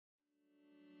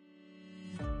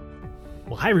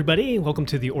Well, hi, everybody. Welcome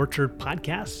to the Orchard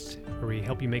Podcast, where we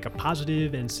help you make a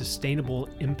positive and sustainable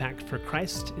impact for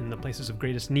Christ in the places of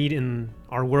greatest need in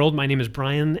our world. My name is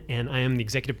Brian, and I am the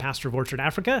executive pastor of Orchard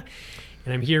Africa.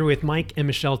 And I'm here with Mike and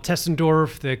Michelle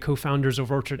Tessendorf, the co-founders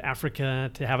of Orchard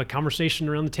Africa, to have a conversation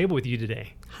around the table with you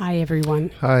today. Hi,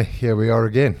 everyone. Hi, here we are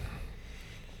again.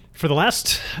 For the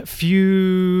last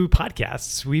few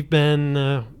podcasts, we've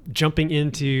been jumping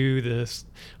into this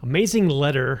amazing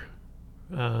letter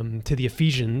to the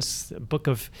Ephesians, the book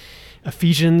of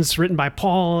Ephesians written by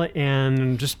Paul,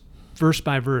 and just verse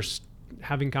by verse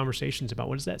having conversations about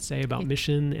what does that say about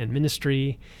mission and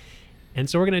ministry. And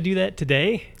so we're going to do that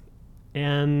today.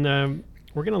 And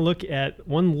we're going to look at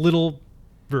one little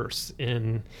verse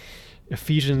in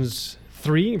Ephesians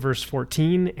 3, verse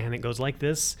 14, and it goes like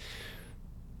this: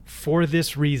 "For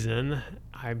this reason,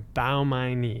 I bow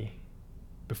my knee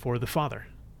before the Father."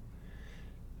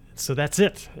 So that's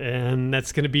it. And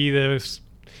that's going to be the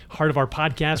heart of our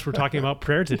podcast. We're talking about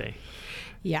prayer today.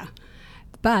 Yeah.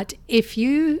 But if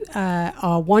you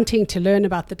are wanting to learn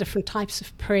about the different types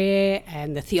of prayer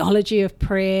and the theology of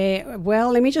prayer,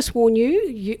 well, let me just warn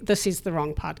you, this is the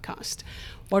wrong podcast.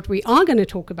 What we are going to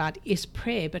talk about is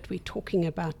prayer, but we're talking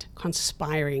about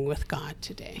conspiring with God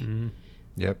today. Mm-hmm.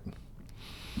 Yep.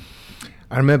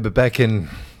 I remember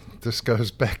this goes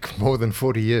back more than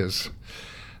 40 years,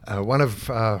 one of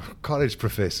our college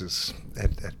professors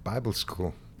at Bible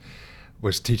school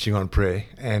was teaching on prayer,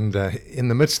 and in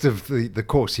the midst of the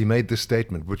course, he made this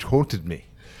statement, which haunted me.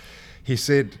 He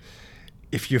said,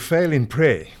 "If you fail in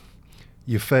prayer,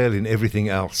 you fail in everything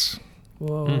else."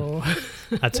 Whoa.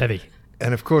 That's heavy.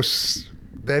 And of course,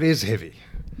 that is heavy.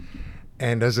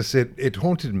 And as I said, it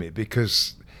haunted me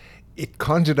because it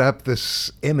conjured up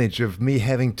this image of me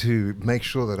having to make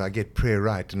sure that I get prayer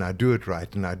right, and I do it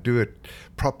right, and I do it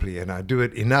properly, and I do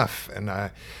it enough,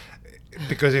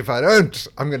 because if I don't,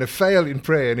 I'm going to fail in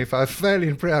prayer. And if I fail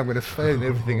in prayer, I'm going to fail in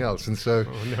everything else. And so,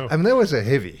 that was a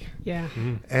heavy. Yeah.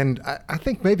 Mm-hmm. And I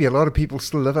think maybe a lot of people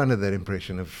still live under that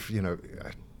impression of,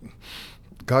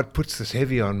 God puts this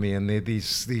heavy on me, and there are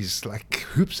these like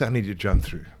hoops I need to jump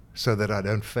through so that I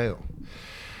don't fail.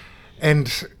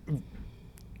 And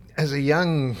as a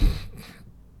young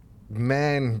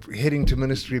man heading to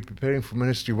ministry, preparing for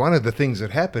ministry, one of the things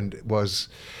that happened was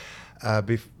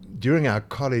during our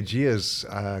college years,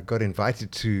 I got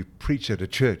invited to preach at a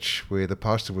church where the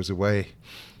pastor was away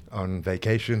on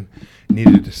vacation,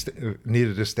 needed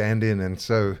to stand in, and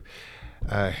so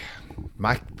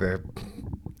Mike, the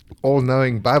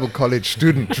all-knowing Bible college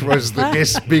student, was the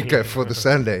guest speaker for the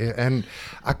Sunday, and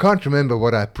I can't remember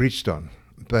what I preached on,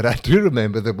 but I do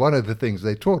remember that one of the things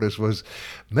they taught us was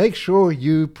make sure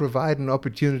you provide an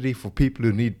opportunity for people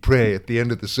who need prayer at the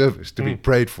end of the service to be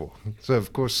prayed for. So,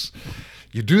 of course,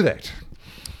 you do that.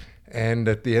 And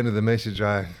at the end of the message,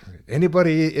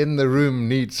 anybody in the room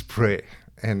needs prayer.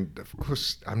 And of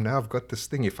course, I've got this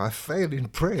thing. If I fail in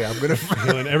prayer, I'm going to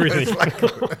fail in everything.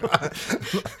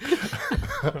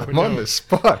 I'm on the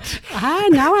spot.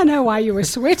 Now I know why you were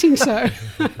sweating so.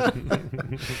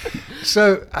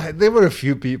 So there were a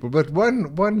few people, but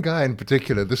one guy in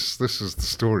particular, this is the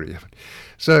story.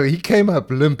 So he came up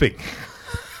limping.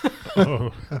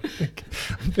 Oh. I'm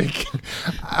thinking,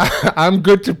 I'm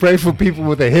good to pray for people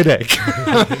with a headache.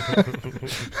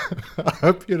 I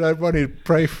hope you don't want to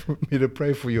pray for me to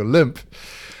pray for your limp.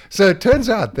 So it turns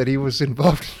out that he was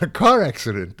involved in a car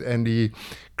accident, and he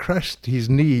crushed his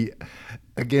knee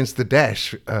against the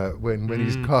dash when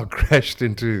his car crashed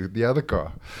into the other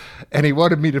car, and he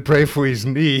wanted me to pray for his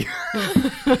knee.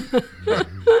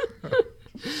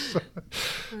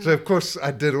 So of course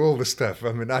I did all the stuff.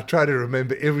 I mean, I try to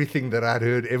remember everything that I'd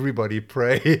heard everybody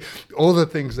pray, all the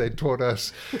things they taught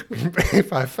us.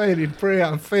 If I fail in prayer,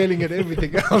 I'm failing at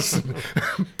everything else. And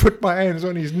put my hands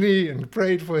on his knee and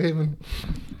prayed for him.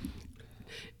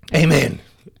 And Amen.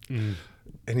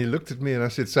 And he looked at me and I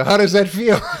said, "So how does that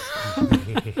feel?"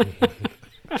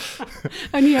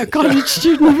 Only a college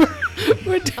student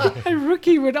a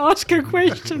rookie would ask a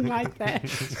question like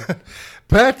that.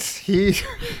 But he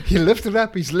lifted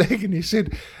up his leg and he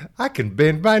said, "I can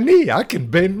bend my knee. I can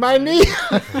bend my knee."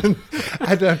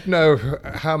 I don't know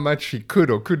how much he could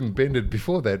or couldn't bend it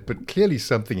before that, but clearly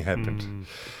something happened.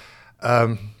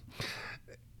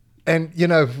 And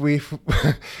we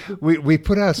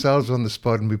put ourselves on the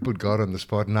spot, and we put God on the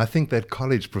spot. And I think that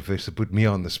college professor put me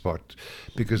on the spot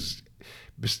because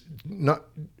not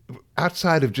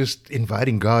outside of just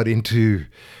inviting God into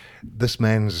this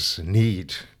man's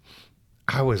need,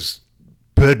 I was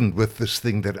burdened with this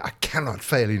thing that I cannot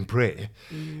fail in prayer.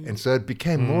 And so it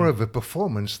became more of a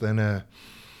performance than a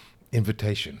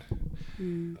invitation.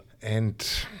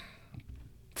 And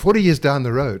 40 years down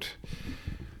the road,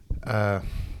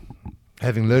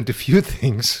 having learned a few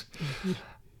things,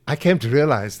 I came to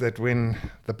realize that when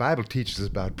the Bible teaches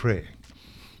about prayer,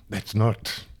 that's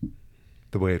not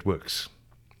the way it works.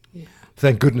 Yeah.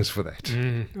 Thank goodness for that.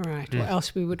 Right. Or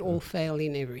else we would all fail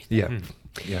in everything. Yeah.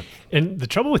 Yeah. And the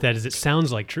trouble with that is it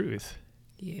sounds like truth.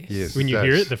 Yes. When you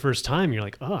hear it the first time, you're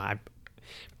like,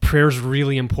 prayer's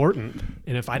really important.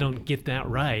 And if I don't get that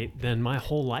right, then my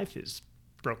whole life is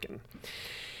broken.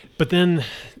 But then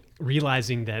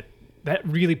realizing that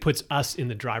really puts us in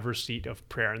the driver's seat of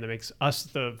prayer, and that makes us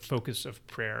the focus of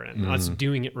prayer, and us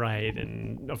doing it right,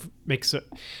 and makes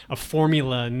a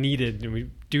formula needed, and we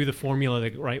do the formula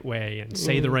the right way and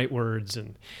say the right words,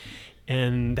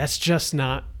 and that's just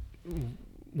not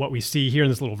what we see here in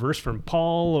this little verse from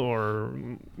Paul or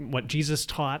what Jesus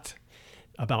taught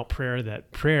about prayer,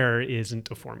 that prayer isn't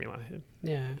a formula.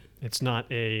 Yeah. It's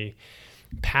not a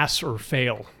pass or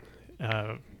fail.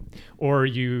 Or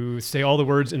you say all the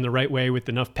words in the right way with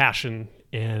enough passion,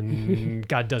 and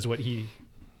God does what he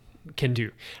can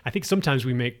do. I think sometimes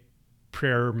we make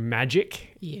prayer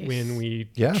magic when we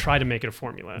try to make it a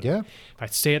formula. Yeah. If I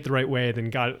say it the right way,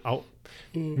 then I'll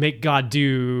make God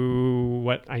do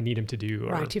what I need him to do.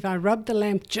 Right. If I rub the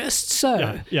lamp just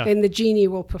so, then the genie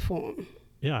will perform.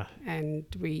 Yeah. And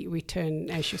we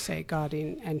turn, as you say, God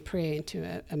and prayer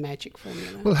into a magic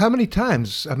formula. Well, how many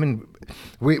times? I mean,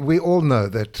 we all know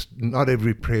that not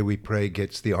every prayer we pray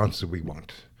gets the answer we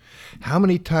want. How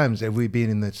many times have we been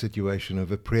in that situation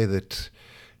of a prayer that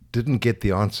didn't get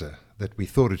the answer that we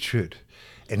thought it should?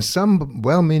 And some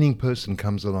well-meaning person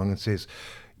comes along and says,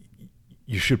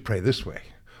 you should pray this way.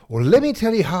 Or let me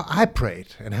tell you how I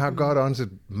prayed and how God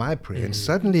answered my prayer. And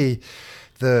suddenly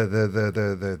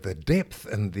the depth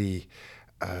and the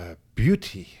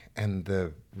beauty and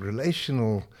the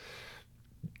relational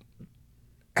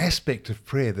aspect of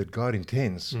prayer that God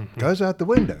intends goes out the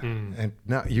window. And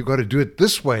now you got to do it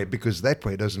this way because that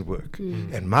way doesn't work.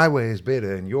 And my way is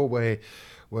better, and your way,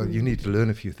 well, you need to learn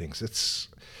a few things.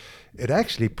 It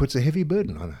actually puts a heavy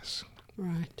burden on us.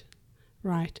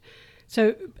 Right.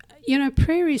 So,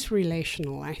 prayer is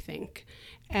relational, I think.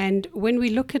 And when we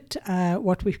look at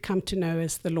what we've come to know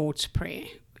as the Lord's Prayer,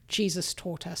 Jesus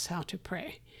taught us how to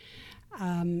pray.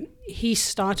 He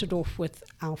started off with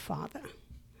Our Father.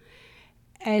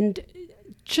 And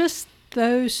just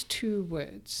those two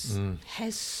words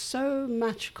has so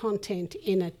much content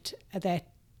in it that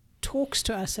talks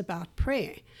to us about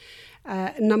prayer.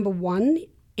 Number one,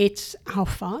 it's Our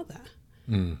Father.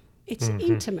 It's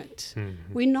intimate.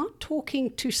 We're not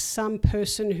talking to some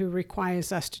person who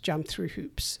requires us to jump through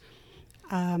hoops.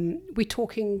 We're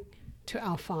talking to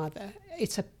Our Father.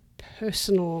 It's a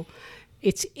personal,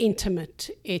 it's intimate,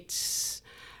 it's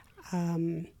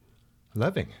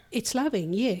loving. It's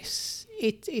loving, yes.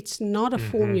 It's not a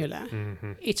formula.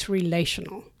 It's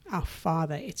relational. Our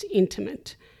Father, it's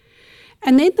intimate.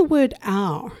 And then the word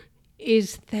our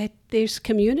is that there's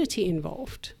community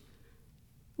involved.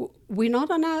 We're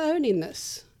not on our own in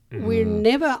this. We're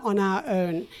never on our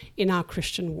own in our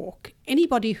Christian walk.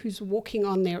 Anybody who's walking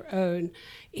on their own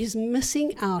is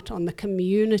missing out on the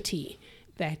community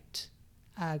that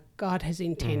God has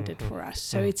intended for us.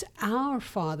 So it's Our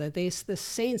Father. There's the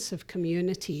sense of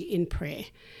community in prayer.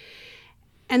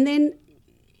 And then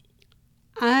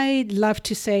I'd love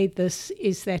to say this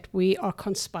is that we are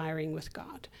conspiring with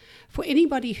God. For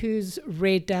anybody who's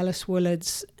read Dallas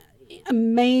Willard's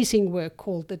amazing work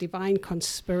called The Divine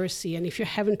Conspiracy, and if you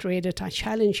haven't read it, I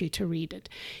challenge you to read it,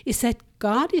 is that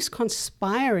God is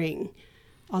conspiring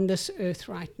on this earth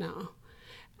right now.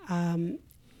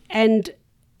 And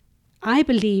I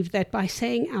believe that by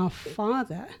saying Our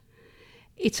Father,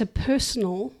 it's a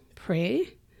personal prayer.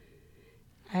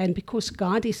 And because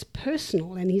God is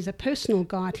personal and he's a personal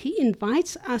God, he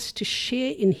invites us to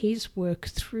share in his work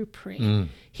through prayer.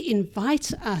 He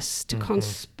invites us to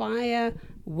conspire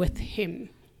with him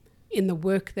in the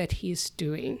work that he's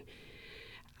doing.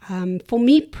 For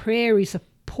me, prayer is a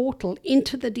portal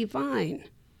into the divine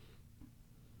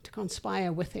to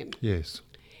conspire with him. Yes.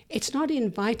 It's not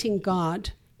inviting God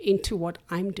into what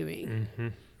I'm doing.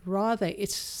 Rather,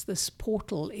 it's this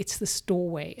portal, it's this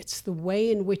doorway, it's the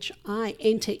way in which I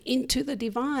enter into the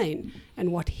divine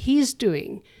and what he's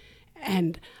doing.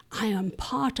 And I am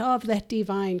part of that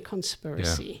divine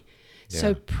conspiracy.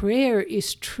 So prayer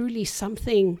is truly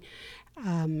something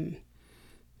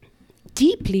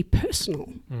deeply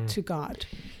personal to God.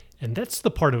 And that's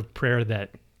the part of prayer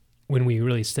that when we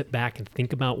really sit back and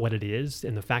think about what it is,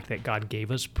 and the fact that God gave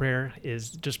us prayer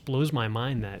is just blows my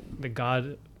mind, that the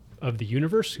God of the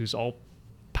universe, who's all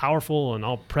powerful and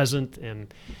all present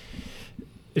and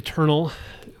eternal,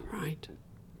 right,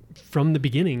 from the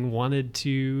beginning wanted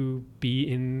to be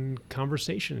in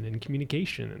conversation and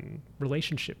communication and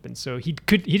relationship. And so he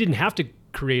didn't have to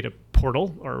create a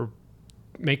portal or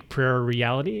make prayer a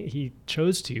reality. He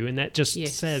chose to, and that just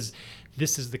says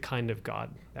this is the kind of God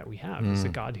that we have. It's a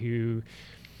God who,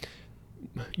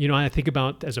 I think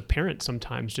about as a parent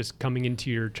sometimes just coming into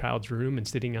your child's room and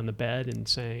sitting on the bed and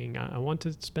saying, I want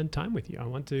to spend time with you. I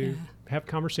want to have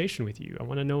conversation with you. I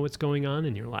want to know what's going on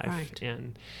in your life. Right.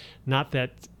 And not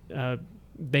that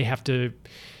they have to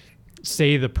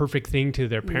say the perfect thing to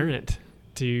their parent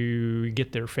to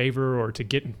get their favor or to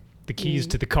get the keys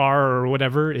to the car or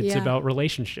whatever. It's about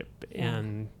relationship.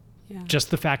 And just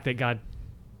the fact that God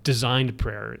designed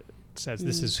prayer says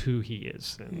this is who he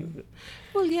is. And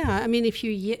Well, yeah. I mean, if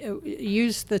you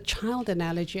use the child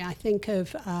analogy, I think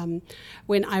of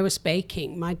when I was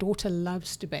baking. My daughter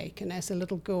loves to bake. And as a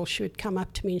little girl, she would come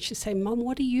up to me and she'd say, Mom,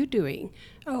 what are you doing?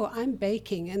 Oh, I'm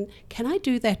baking. And can I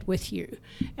do that with you?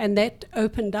 And that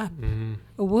opened up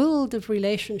a world of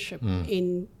relationship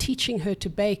in teaching her to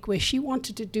bake, where she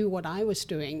wanted to do what I was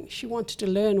doing. She wanted to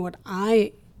learn what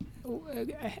I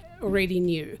already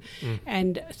knew.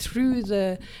 And through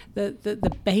the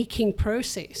baking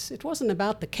process, it wasn't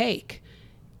about the cake.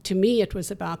 To me, it was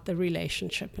about the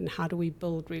relationship and how do we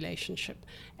build relationship.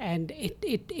 And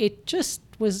it just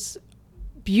was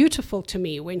beautiful to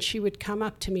me when she would come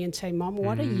up to me and say, Mom,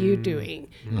 what are you doing?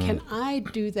 Can I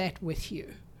do that with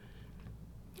you?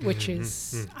 Which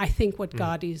is, I think, what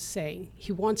God is saying.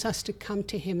 He wants us to come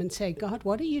to him and say, God,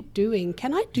 what are you doing?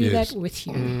 Can I do that with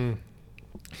you?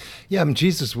 Yeah,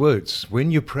 Jesus' words, when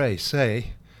you pray,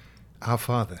 say, Our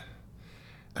Father.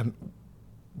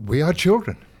 We are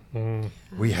children.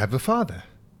 We have a Father.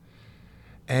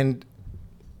 And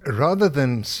rather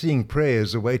than seeing prayer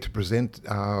as a way to present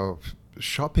our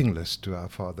shopping list to our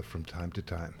Father from time to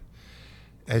time,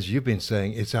 as you've been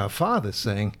saying, it's our Father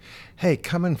saying, hey,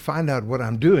 come and find out what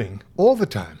I'm doing all the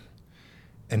time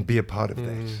and be a part of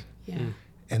that. Yeah.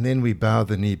 And then we bow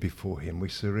the knee before him. We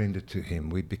surrender to him.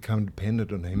 We become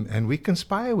dependent on him. And we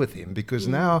conspire with him, because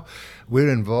now we're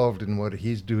involved in what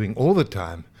he's doing all the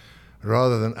time,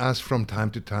 rather than us from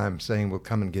time to time saying, well,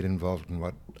 come and get involved in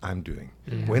what I'm doing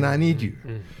when I need you.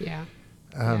 Yeah.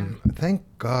 Thank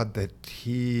God that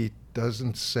he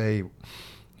doesn't say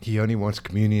he only wants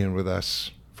communion with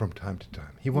us from time to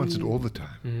time. He wants it all the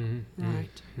time.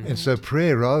 Right. And so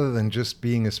prayer, rather than just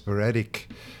being a sporadic,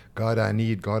 God I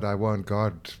need, God I want,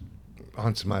 God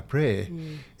answer my prayer,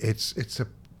 it's a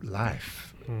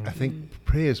life. I think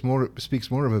prayer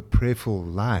speaks more of a prayerful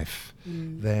life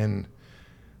than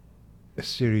a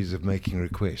series of making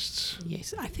requests.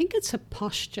 Yes, I think it's a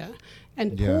posture.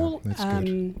 And Yeah, Paul that's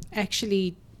good.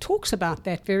 actually talks about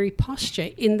that very posture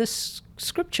in the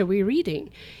scripture we're reading,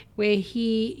 where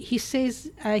he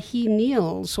says he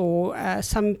kneels, or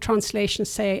some translations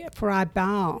say, for I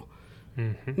bow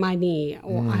my knee,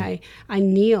 or I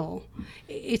kneel.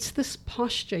 It's this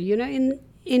posture. You know,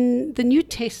 in the New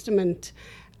Testament,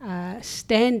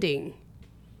 standing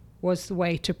was the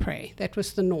way to pray. That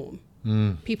was the norm.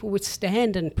 People would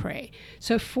stand and pray.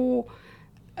 So for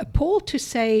Paul to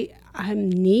say, I'm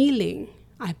kneeling,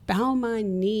 I bow my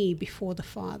knee before the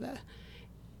Father,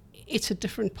 it's a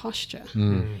different posture.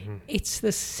 It's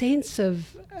the sense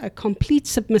of complete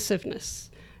submissiveness,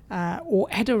 or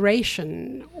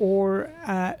adoration, or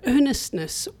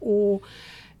earnestness,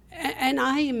 and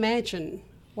I imagine,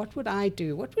 what would I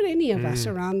do? What would any of us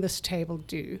around this table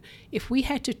do if we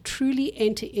had to truly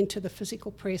enter into the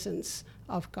physical presence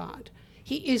of God?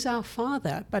 He is our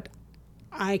Father, but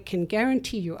I can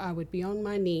guarantee you I would be on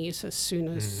my knees as soon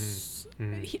as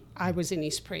I was in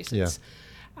his presence.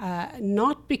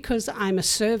 Not because I'm a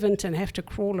servant and have to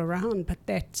crawl around, but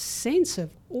that sense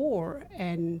of awe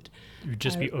and you'd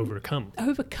just be overcome.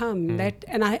 That,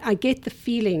 and I get the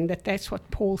feeling that that's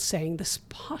what Paul's saying, this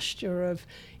posture of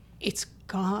it's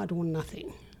God or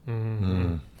nothing.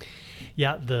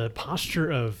 Yeah, the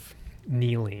posture of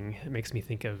kneeling, it makes me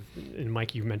think of, and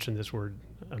Mike, you mentioned this word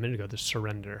a minute ago, the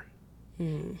surrender.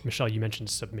 Michelle, you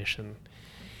mentioned submission.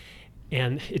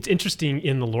 And it's interesting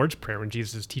in the Lord's Prayer, when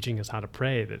Jesus is teaching us how to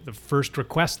pray, that the first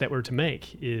request that we're to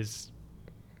make is,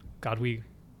 God, we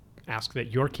ask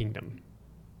that your kingdom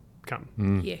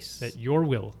come. Yes. That your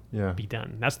will be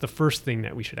done. That's the first thing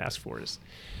that we should ask for, is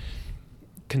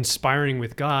conspiring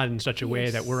with God in such a way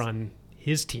that we're on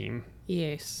his team.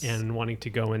 Yes. And wanting to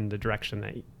go in the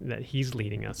direction that he's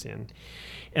leading us in.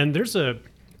 And there's a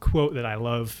quote that I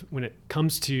love when it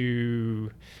comes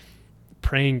to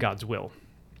praying God's will.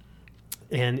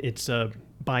 And it's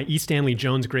by E. Stanley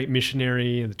Jones, great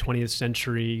missionary in the 20th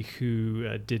century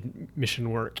who did mission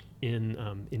work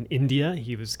in India.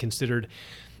 He was considered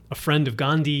a friend of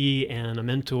Gandhi and a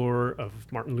mentor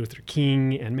of Martin Luther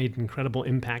King and made an incredible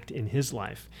impact in his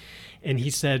life. And he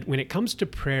said, when it comes to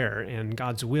prayer and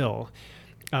God's will,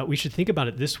 we should think about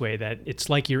it this way, that it's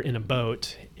like you're in a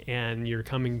boat and you're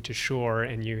coming to shore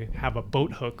and you have a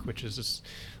boat hook, which is this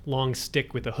long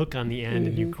stick with a hook on the end,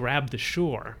 and you grab the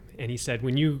shore. And he said,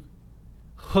 when you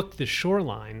hook the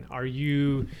shoreline, are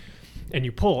you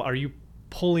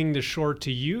pulling the shore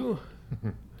to you?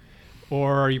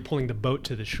 Or are you pulling the boat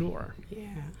to the shore? Yeah.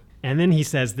 And then he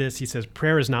says this, he says,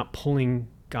 prayer is not pulling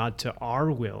God to our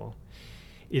will.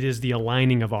 It is the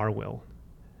aligning of our will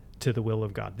to the will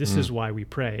of God. This is why we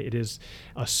pray. It is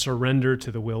a surrender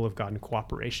to the will of God and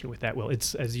cooperation with that will.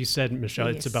 It's, as you said, Michelle,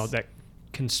 it's about that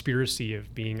conspiracy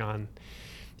of being on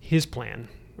his plan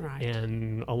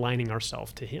and aligning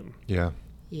ourselves to him. Yeah.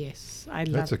 Yes, I love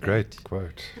that. That's a great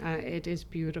quote. It is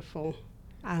beautiful.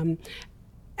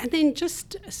 And then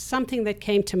just something that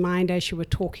came to mind as you were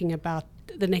talking about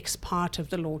the next part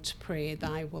of the Lord's Prayer,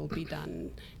 thy will be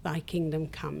done, thy kingdom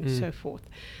come, so forth.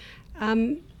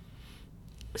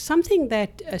 Something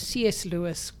that C.S.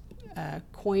 Lewis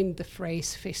coined the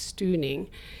phrase festooning.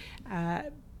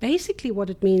 Basically what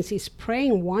it means is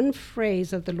praying one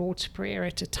phrase of the Lord's Prayer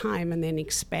at a time and then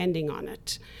expanding on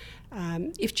it.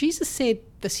 If Jesus said,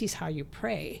 this is how you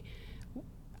pray,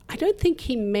 I don't think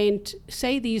he meant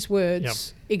say these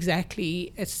words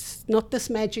exactly. It's not this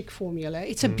magic formula.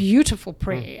 It's a beautiful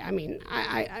prayer. I mean,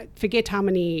 I forget how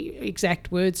many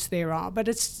exact words there are, but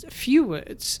it's a few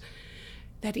words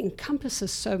that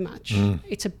encompasses so much.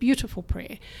 It's a beautiful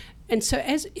prayer. And so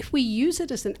if we use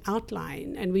it as an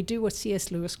outline and we do what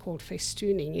C.S. Lewis called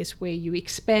festooning, is where you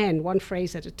expand one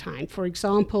phrase at a time. For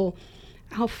example,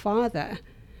 our Father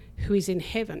who is in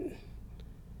heaven,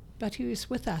 but who is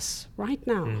with us right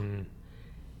now.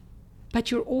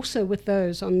 But you're also with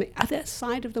those on the other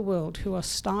side of the world who are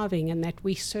starving and that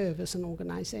we serve as an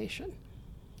organization.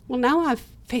 Well, now I've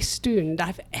festooned,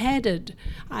 I've added,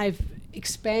 I've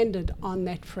expanded on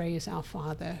that phrase, our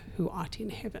Father who art in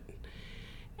heaven.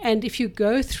 And if you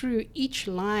go through each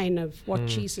line of what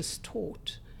Jesus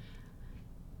taught,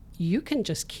 you can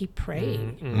just keep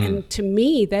praying. And to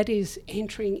me, that is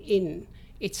entering in.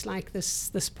 It's like this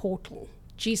portal.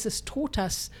 Jesus taught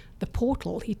us the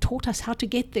portal. He taught us how to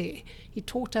get there. He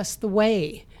taught us the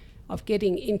way of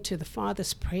getting into the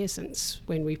Father's presence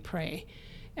when we pray.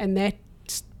 And that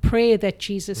prayer that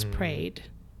Jesus prayed,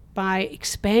 by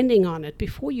expanding on it,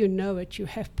 before you know it, you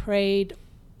have prayed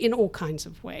in all kinds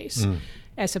of ways,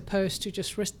 as opposed to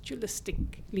just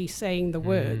ritualistically saying the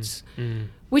words,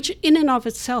 which in and of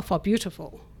itself are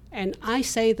beautiful. And I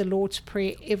say the Lord's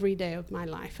Prayer every day of my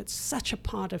life. It's such a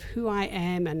part of who I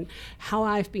am and how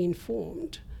I've been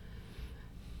formed.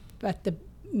 But the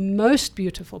most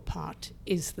beautiful part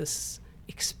is this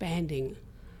expanding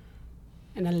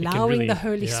and allowing the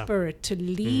Holy Spirit to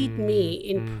lead me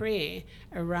in prayer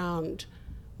around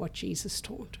what Jesus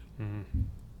taught.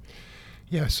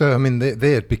 Yeah, so I mean,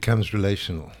 there it becomes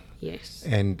relational. Yes.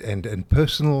 And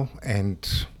personal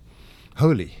and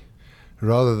holy,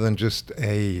 rather than just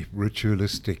a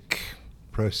ritualistic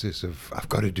process of, I've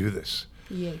got to do this.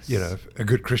 Yes. You know, a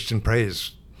good Christian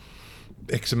prays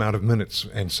X amount of minutes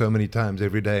and so many times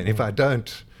every day. And if I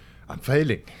don't, I'm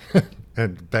failing.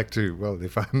 And back to, well,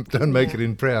 if I don't make it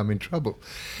in prayer, I'm in trouble.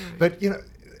 Right. But, you know,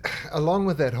 along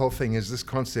with that whole thing is this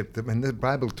concept that when the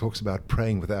Bible talks about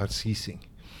praying without ceasing.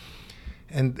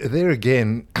 And there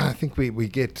again, I think we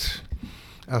get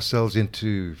ourselves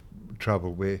into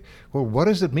trouble where, well, what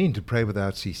does it mean to pray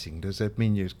without ceasing? Does that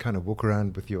mean you kind of walk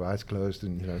around with your eyes closed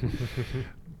and, you know,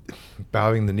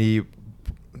 bowing the knee?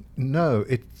 No,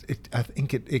 I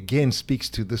think it again speaks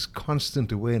to this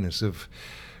constant awareness of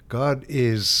God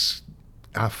is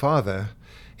our Father.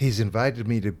 He's invited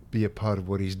me to be a part of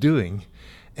what He's doing.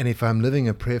 And if I'm living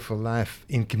a prayerful life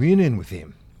in communion with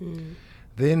Him,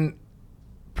 then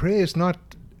prayer is not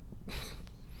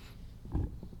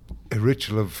a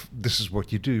ritual of this is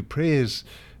what you do. Prayer is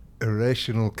a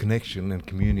relational connection and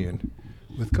communion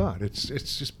with God. It's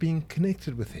just being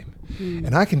connected with Him.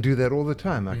 And I can do that all the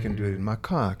time. I can do it in my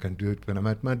car. I can do it when I'm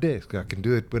at my desk. I can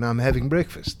do it when I'm having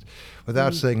breakfast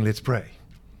without saying, let's pray.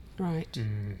 Right.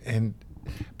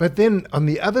 But then on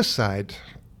the other side,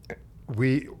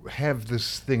 we have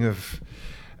this thing of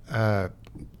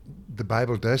the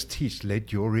Bible does teach,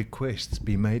 let your requests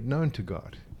be made known to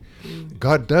God.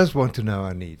 God does want to know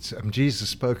our needs. Jesus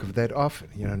spoke of that often.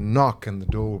 You know, knock and the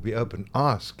door will be open.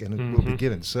 Ask and it will be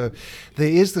given. So there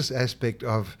is this aspect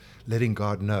of letting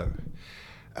God know.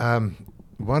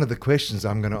 One of the questions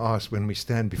I'm going to ask when we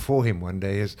stand before Him one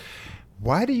day is,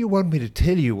 why do you want me to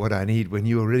tell you what I need when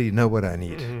you already know what I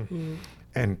need?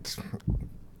 And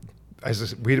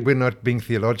we're not being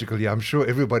theological here. I'm sure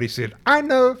everybody said, I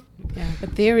know. Yeah,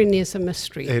 but therein is a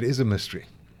mystery. It is a mystery.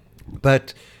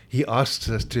 But he asks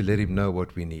us to let him know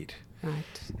what we need. Right.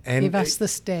 And give us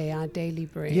this day our daily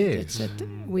bread. Yes. It's that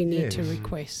we need to Yes.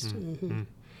 request. Mm-hmm.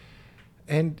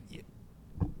 And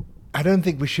I don't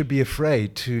think we should be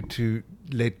afraid to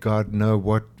let God know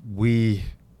what we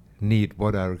need,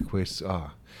 what our requests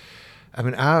are. I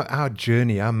mean, our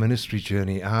journey, our ministry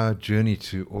journey, our journey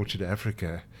to Orchard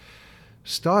Africa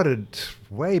started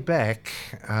way back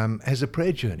as a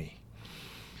prayer journey.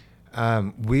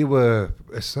 We were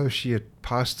associate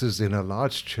pastors in a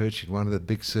large church in one of the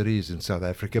big cities in South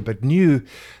Africa, but knew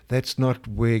that's not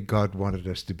where God wanted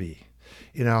us to be.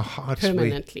 In our hearts,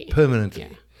 Permanently. Permanently.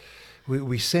 Yeah.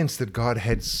 We sensed that God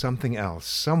had something else,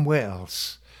 somewhere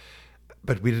else,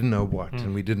 but we didn't know what,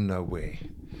 and we didn't know where.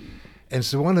 And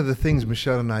so one of the things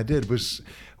Michelle and I did was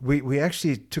we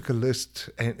actually took a list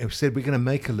and said, we're going to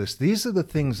make a list. These are the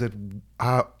things that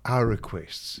are our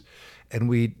requests. And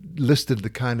we listed the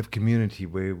kind of community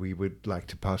where we would like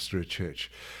to pastor a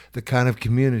church, the kind of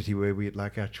community where we'd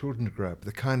like our children to grow up,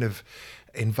 the kind of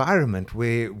environment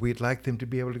where we'd like them to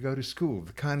be able to go to school,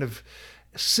 the kind of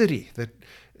city that...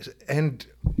 And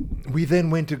we then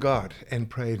went to God and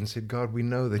prayed and said, God, we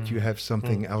know that you have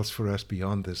something else for us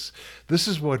beyond this. This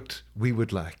is what we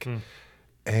would like.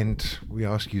 And we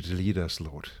ask you to lead us,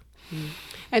 Lord.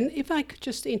 And if I could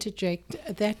just interject,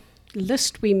 that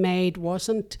list we made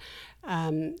wasn't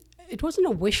a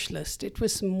wish list. It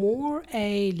was more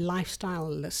a lifestyle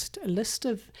list, a list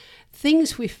of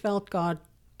things we felt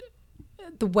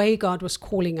the way God was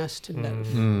calling us to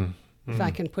live. If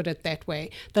I can put it that way,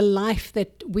 the life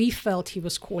that we felt he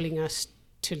was calling us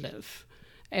to live,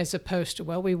 as opposed to,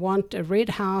 well, we want a red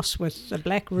house with a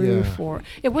black roof, or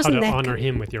it wasn't how to that honor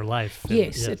him with your life.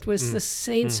 Yes, it was the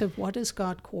sense of what is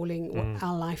God calling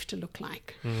our life to look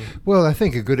like. Well, I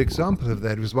think a good example of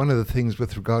that was one of the things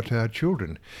with regard to our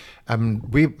children.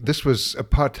 This was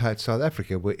apartheid South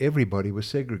Africa, where everybody was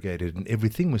segregated and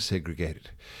everything was segregated.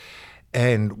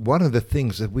 And one of the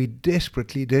things that we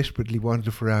desperately, desperately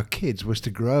wanted for our kids was to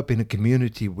grow up in a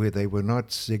community where they were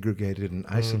not segregated and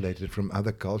isolated from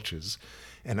other cultures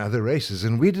and other races.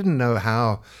 And we didn't know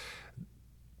how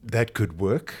that could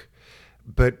work,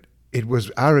 but it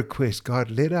was our request, God,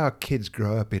 let our kids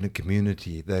grow up in a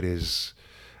community that is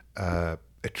a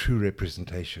true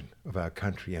representation of our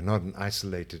country and not an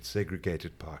isolated,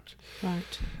 segregated part.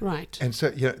 Right. And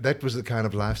so, that was the kind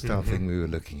of lifestyle thing we were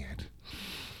looking at.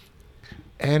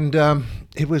 And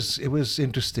it was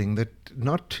interesting that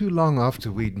not too long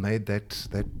after we'd made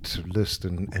that list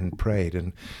and prayed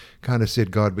and kind of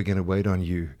said, God, we're going to wait on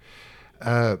you,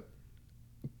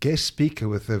 guest speaker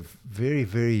with a very,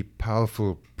 very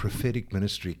powerful prophetic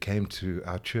ministry came to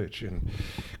our church and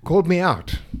called me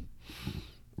out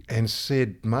and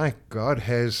said, Mike, God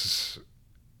has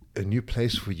a new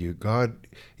place for you. God,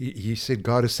 he said,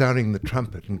 God is sounding the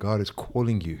trumpet and God is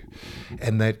calling you,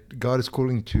 and that God is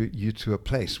calling you to a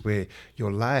place where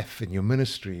your life and your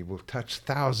ministry will touch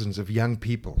thousands of young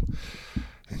people.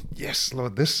 And yes,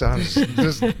 Lord, this sounds,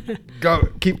 just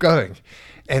keep going.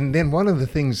 And then one of the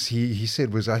things he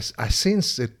said was, I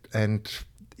sensed it, and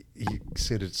he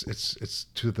said it's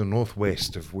to the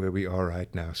northwest of where we are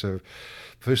right now. So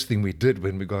first thing we did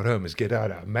when we got home is get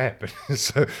out our map.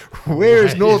 So where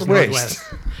is northwest?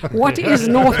 What is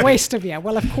northwest of here?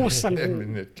 Well, of course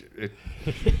something.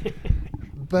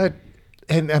 But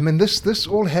this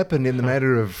all happened in the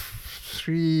matter of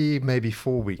 3, maybe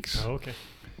 4 weeks. Oh, okay.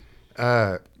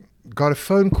 Got a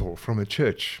phone call from a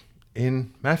church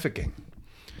in Mafeking.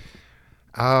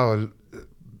 Our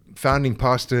founding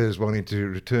pastor is wanting to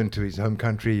return to his home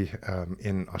country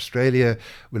in Australia.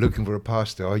 We're looking for a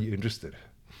pastor. Are you interested?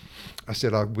 I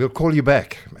said, we'll call you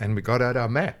back. And we got out our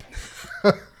map.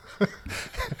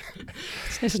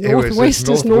 It northwest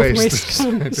is northwest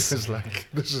comes. It was like,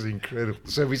 this is incredible.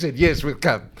 So we said, yes, we'll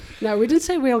come. No, we didn't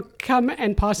say we'll come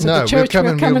and pastor the church.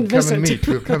 We'll come and visit.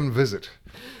 We'll come and visit.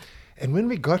 And when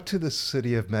we got to the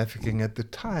city of Mafeking, at the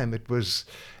time, it was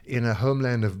in a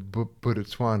homeland of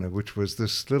Botswana, which was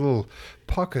this little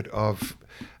pocket of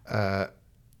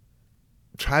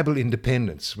tribal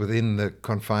independence within the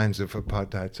confines of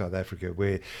apartheid South Africa,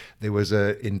 where there was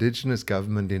an indigenous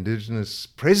government, indigenous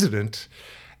president,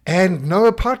 and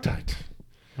no apartheid.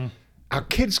 Our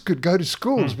kids could go to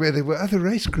schools where there were other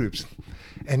race groups.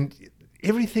 And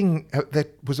everything that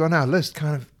was on our list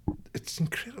it's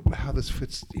incredible how this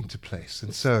fits into place.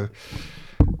 And so,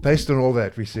 based on all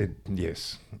that, we said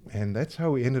yes. And that's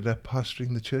how we ended up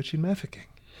pastoring the church in Mafeking.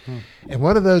 And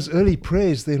one of those early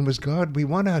prayers then was, God, we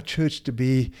want our church to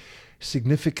be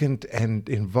significant and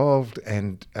involved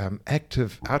and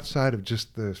active outside of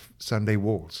just the Sunday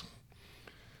walls.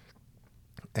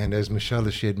 And as Michelle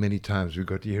has shared many times, we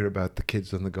got to hear about the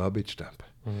kids on the garbage dump.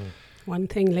 One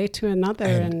thing led to another,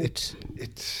 And it's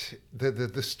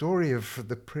the story of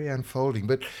the prayer unfolding.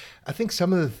 But I think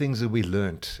some of the things that we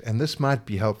learnt, and this might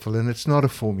be helpful, and it's not a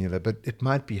formula, but it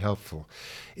might be helpful,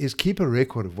 is keep a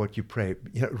record of what you pray.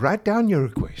 Write down your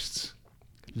requests.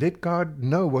 Let God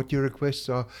know what your requests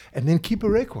are, and then keep a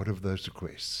record of those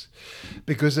requests.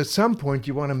 Because at some point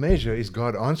you want to measure, is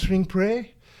God answering prayer?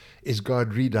 Is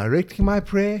God redirecting my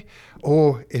prayer?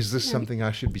 Or is this something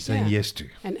I should be saying yes to?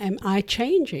 And am I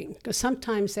changing? Because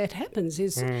sometimes that happens.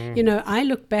 I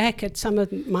look back at some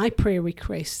of my prayer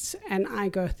requests and I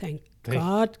go, thank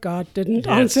God didn't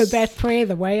answer that prayer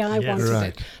the way I wanted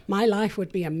it. My life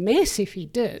would be a mess if he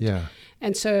did. Yeah.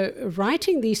 And so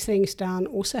writing these things down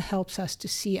also helps us to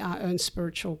see our own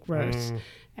spiritual growth,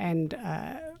 and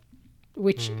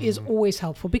which is always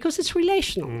helpful because it's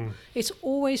relational. It's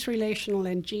always relational,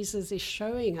 and Jesus is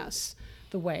showing us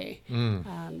the way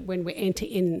when we enter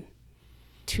in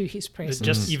to his presence.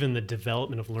 Just even the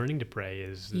development of learning to pray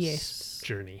is this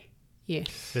journey.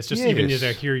 Yes. It's just even as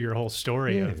I hear your whole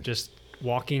story of just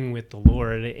walking with the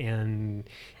Lord and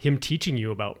him teaching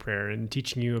you about prayer and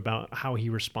teaching you about how he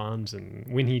responds,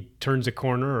 and when he turns a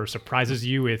corner or surprises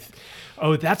you with,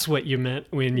 oh, that's what you meant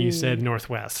when you said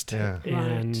Northwest. Yeah.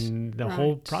 And the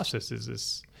whole process is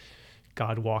this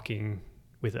God walking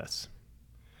with us.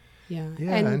 Yeah.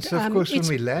 And so of course when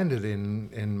we landed in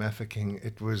Mafeking,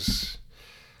 it was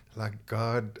like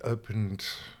God opened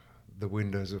the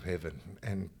windows of heaven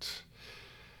and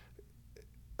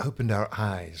opened our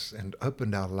eyes and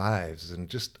opened our lives and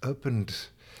just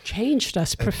changed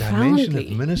us a profoundly.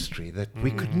 dimension of ministry that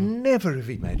we could never have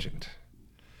imagined.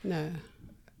 No.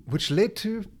 Which led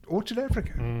to Orchard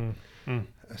Africa,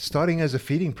 starting as a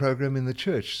feeding program in the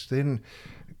church. Then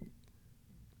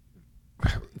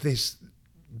there's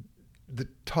the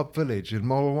top village and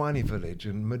Molowani village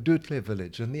and Madutle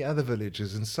village and the other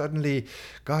villages, and suddenly,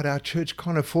 God, our church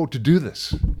can't afford to do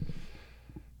this.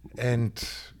 And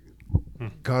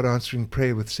God answering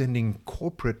prayer with sending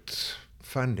corporate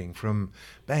funding from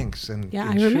banks and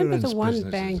insurance I remember the one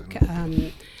businesses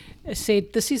bank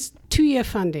said, this is 2-year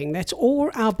funding. That's all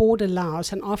our board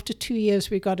allows. And after 2 years,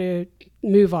 we've got to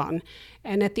move on.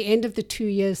 And at the end of the 2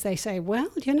 years, they say, well,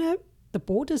 the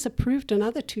board has approved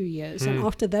another 2 years. And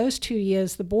after those 2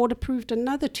 years, the board approved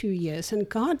another 2 years. And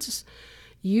God's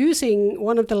using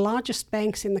one of the largest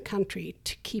banks in the country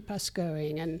to keep us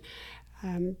going. And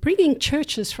bringing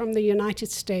churches from the United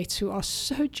States who are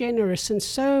so generous and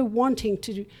so wanting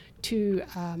to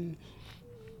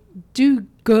do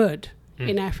good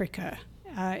in Africa.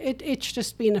 It's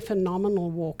just been a phenomenal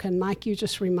walk. And Mike, you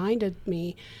just reminded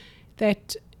me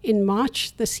that in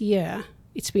March this year,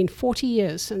 it's been 40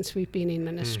 years since we've been in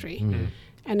ministry.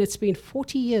 And it's been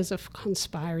 40 years of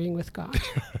conspiring with God.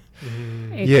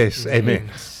 Yes, amen.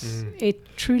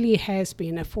 It truly has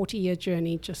been a 40-year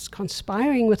journey, just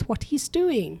conspiring with what he's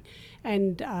doing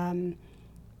and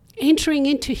entering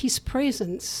into his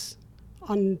presence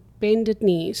on bended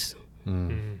knees,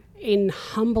 in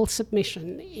humble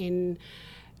submission, in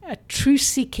a true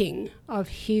seeking of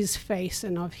his face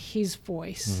and of his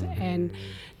voice, and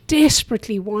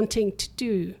desperately wanting to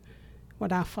do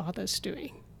what our Father's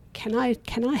doing. Can I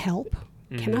help?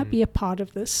 Can I be a part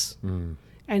of this?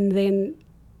 And then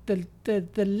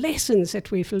the lessons that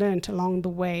we've learned along the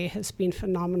way has been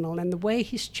phenomenal. And the way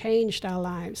he's changed our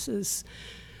lives is,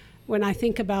 when I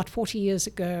think about 40 years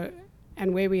ago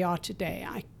and where we are today,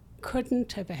 I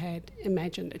couldn't have had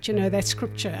imagined it. That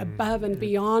scripture, above and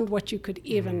beyond what you could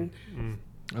even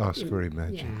ask for,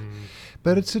 imagine.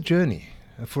 But it's a journey.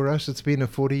 For us, it's been a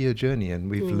 40-year journey, and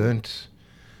we've learnt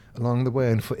along the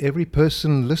way. And for every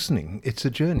person listening, it's a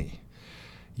journey.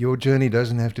 Your journey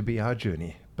doesn't have to be our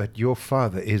journey, but your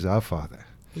Father is our Father.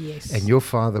 Yes. And your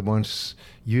Father wants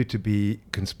you to be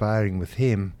conspiring with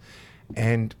him,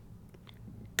 and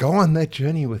go on that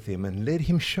journey with him and let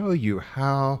him show you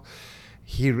how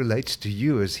he relates to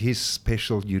you as his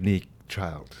special, unique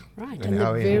child. Right. And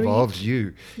how he involves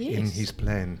you in his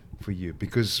plan for you.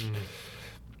 Because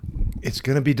it's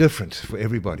going to be different for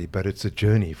everybody, but it's a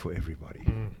journey for everybody.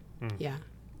 Yeah.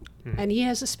 And he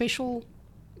has a special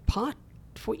part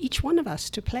for each one of us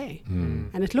to play.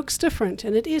 And it looks different,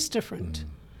 and it is different.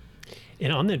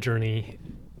 And on that journey,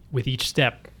 with each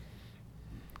step,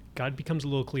 God becomes a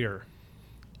little clearer.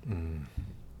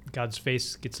 God's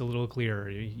face gets a little clearer.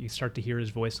 You start to hear his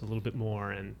voice a little bit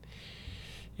more. And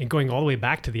going all the way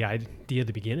back to the idea at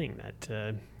the beginning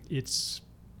that it's,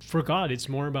 for God, it's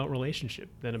more about relationship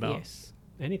than about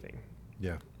anything.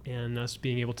 Yeah. and us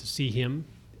being able to see him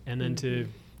and then to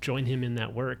join him in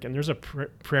that work. And there's a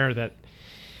prayer that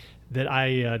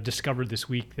I discovered this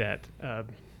week that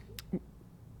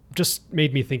just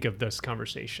made me think of this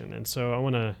conversation. And so I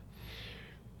want to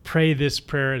pray this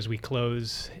prayer as we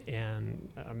close and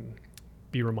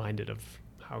be reminded of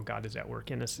how God is at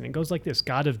work in us. And it goes like this: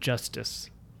 God of justice,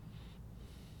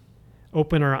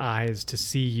 open our eyes to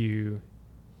see you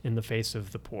in the face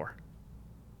of the poor.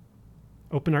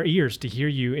 Open our ears to hear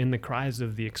you in the cries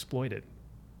of the exploited.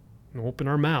 And open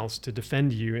our mouths to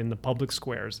defend you in the public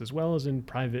squares as well as in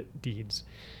private deeds.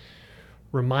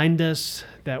 Remind us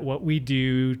that what we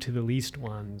do to the least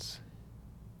ones,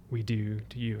 we do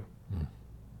to you.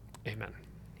 Amen.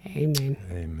 Amen.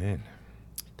 Amen.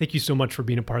 Thank you so much for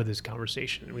being a part of this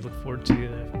conversation. And we look forward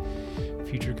to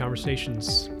future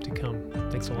conversations to come.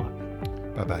 Thanks a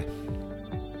lot. Bye-bye.